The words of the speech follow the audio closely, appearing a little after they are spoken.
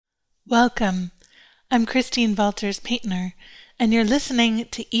Welcome. I'm Christine Valters-Paintner, and you're listening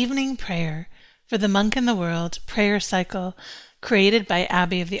to Evening Prayer for the Monk in the World prayer cycle created by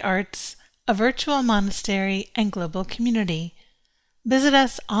Abbey of the Arts, a virtual monastery and global community. Visit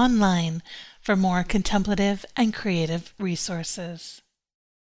us online for more contemplative and creative resources.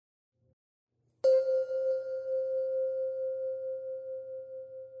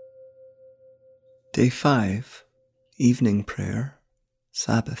 Day 5, Evening Prayer,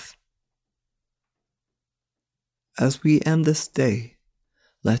 Sabbath. As we end this day,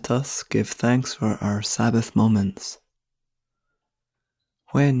 let us give thanks for our Sabbath moments.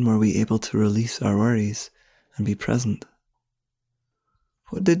 When were we able to release our worries and be present?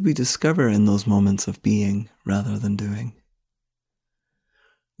 What did we discover in those moments of being rather than doing?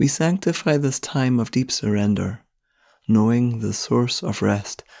 We sanctify this time of deep surrender, knowing the source of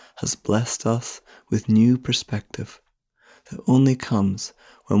rest has blessed us with new perspective that only comes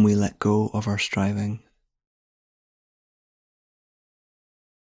when we let go of our striving.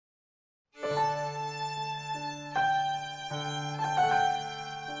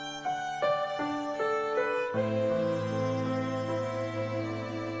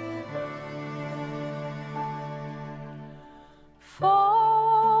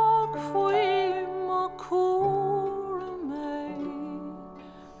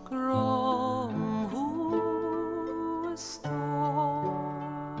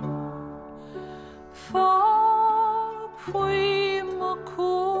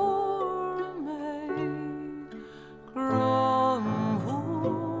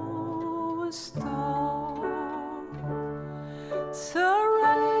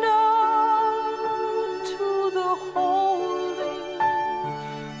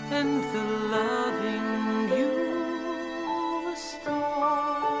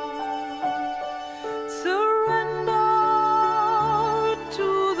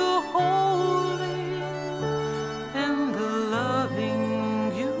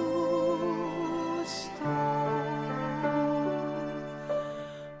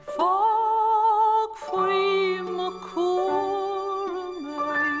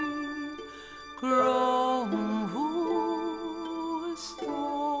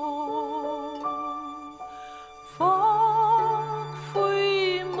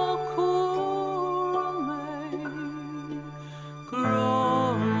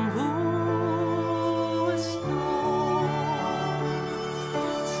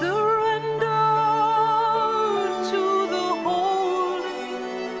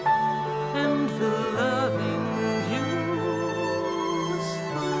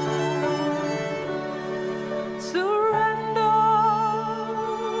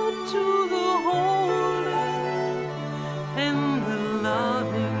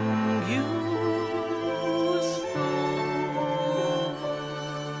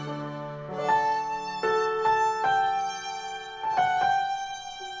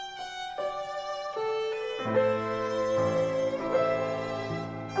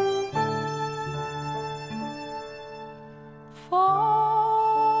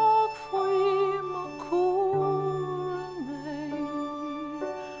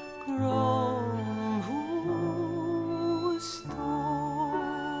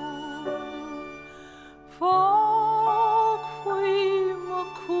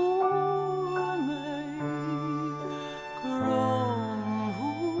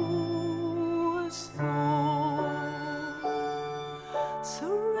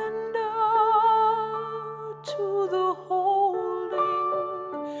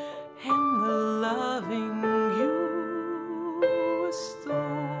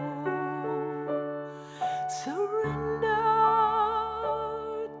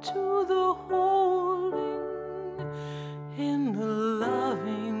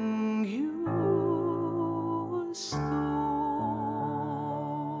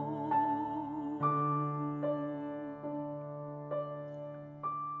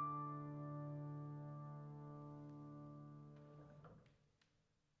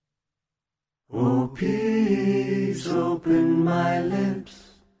 Oh, peace, open my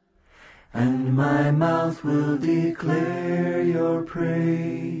lips, and my mouth will declare your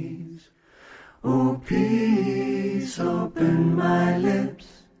praise. Oh, peace, open my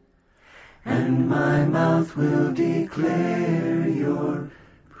lips, and my mouth will declare your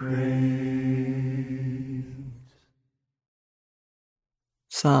praise.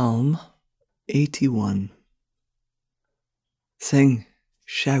 Psalm 81. Sing,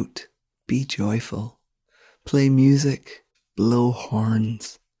 shout, be joyful. Play music, blow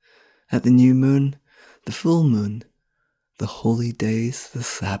horns. At the new moon, the full moon, the holy days, the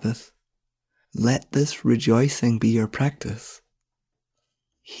Sabbath. Let this rejoicing be your practice.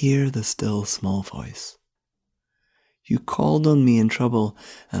 Hear the still small voice. You called on me in trouble,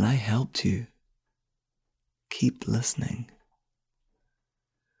 and I helped you. Keep listening.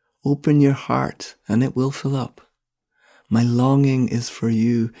 Open your heart, and it will fill up. My longing is for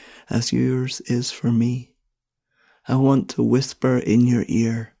you, as yours is for me. I want to whisper in your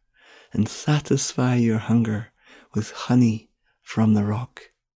ear and satisfy your hunger with honey from the rock.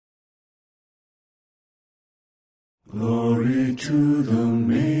 Glory to the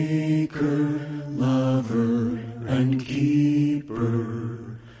Maker, Lover, and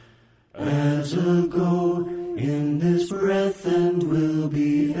Keeper, as ago in this breath and will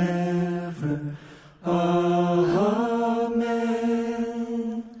be ever. Amen.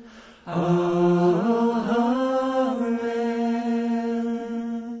 Amen.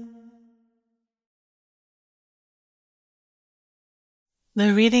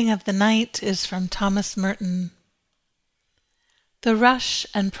 The reading of the night is from Thomas Merton. The rush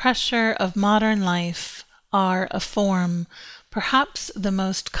and pressure of modern life are a form, perhaps the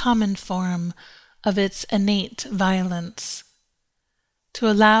most common form, of its innate violence. To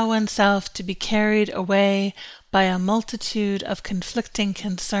allow oneself to be carried away by a multitude of conflicting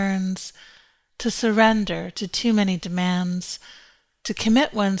concerns, to surrender to too many demands, to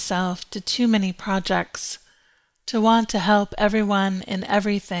commit oneself to too many projects, to want to help everyone in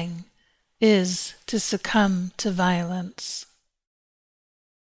everything, is to succumb to violence.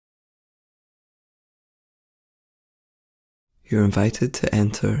 You're invited to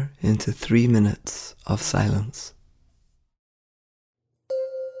enter into 3 minutes of silence.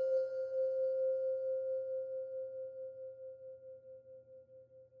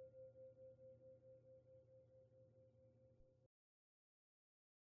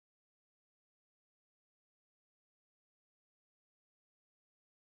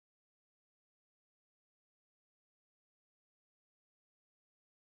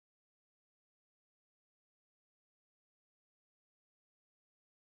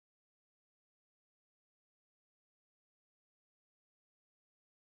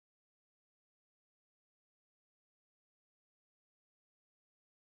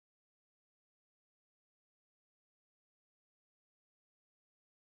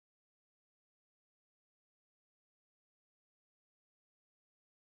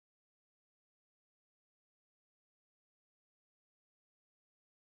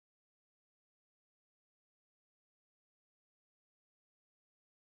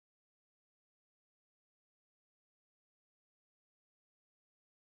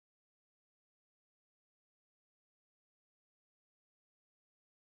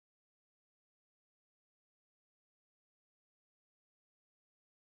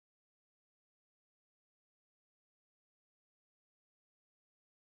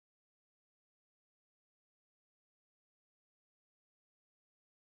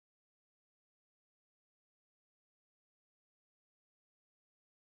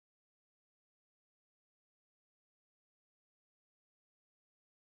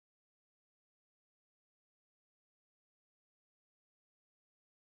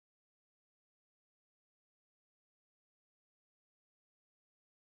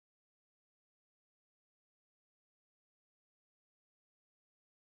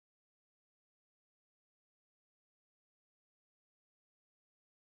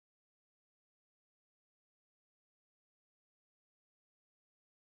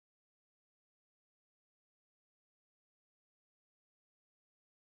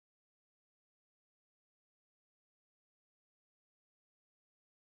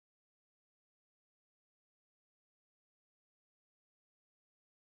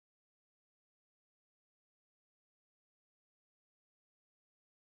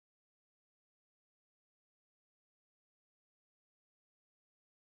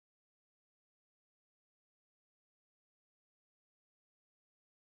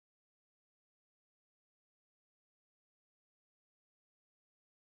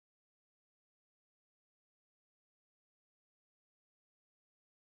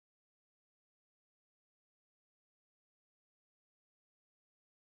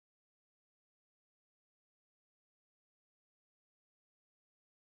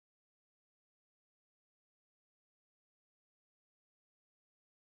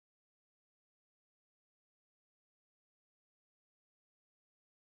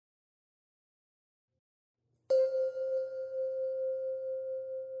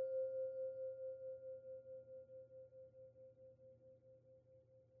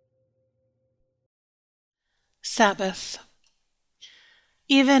 Sabbath.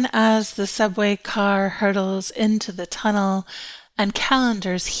 Even as the subway car hurtles into the tunnel and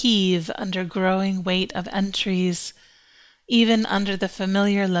calendars heave under growing weight of entries, even under the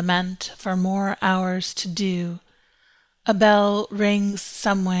familiar lament for more hours to do. A bell rings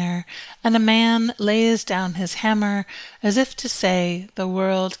somewhere, and a man lays down his hammer as if to say, the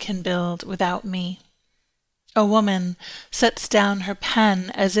world can build without me. A woman sets down her pen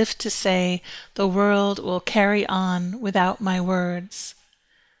as if to say, the world will carry on without my words.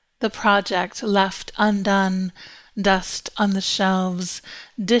 The project left undone, dust on the shelves,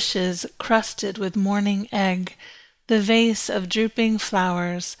 dishes crusted with morning egg, the vase of drooping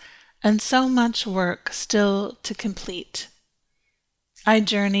flowers, and so much work still to complete. I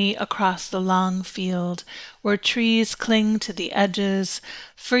journey across the long field where trees cling to the edges,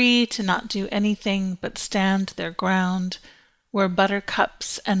 free to not do anything but stand their ground, where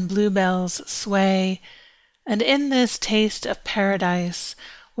buttercups and bluebells sway, and in this taste of paradise,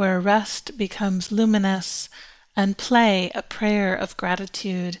 where rest becomes luminous and play a prayer of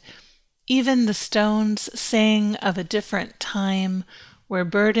gratitude, even the stones sing of a different time where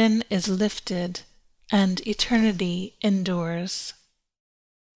burden is lifted and eternity endures.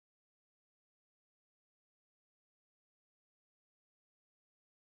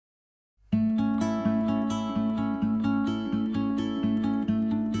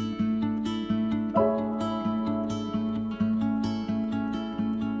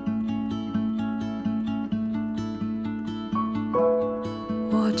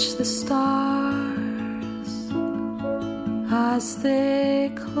 Watch the stars as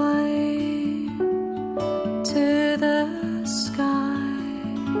they climb to the sky.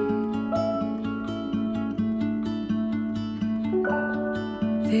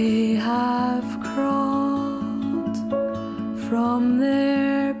 They have crawled from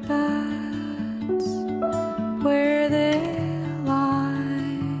their beds where they lie,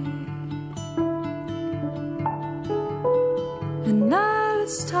 and now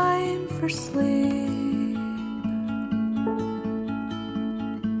it's time for sleep.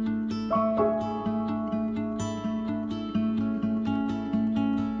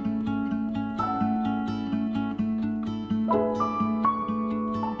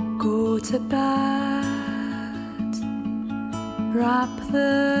 Go to bed, wrap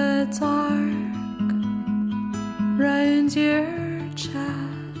the dark round your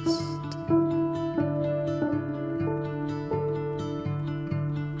chest.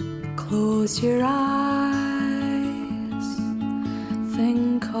 Close your eyes,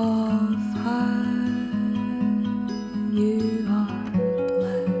 think of how you are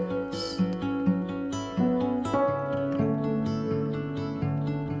blessed.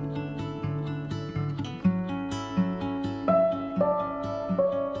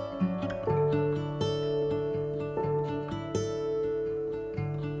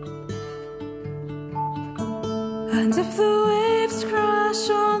 And if the waves crash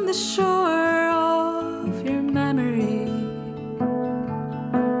on the shore of your memory,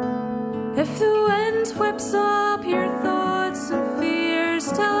 if the wind whips up your thoughts and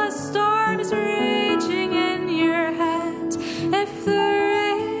fears till a storm is raging in your head, if the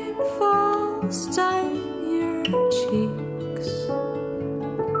rain falls down your cheeks,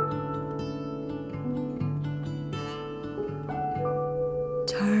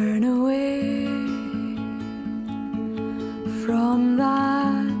 turn away from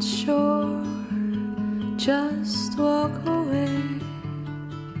that shore, just walk away.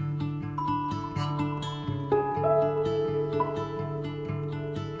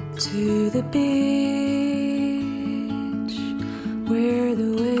 To the beach where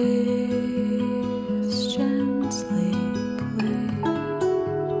the waves gently play,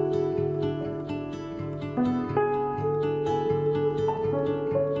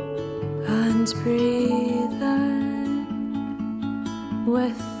 and breathe in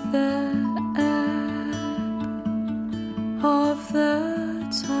with the ebb of the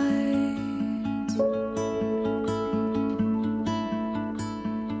tide,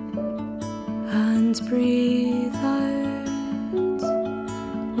 and breathe out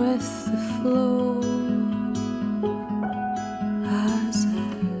with the flow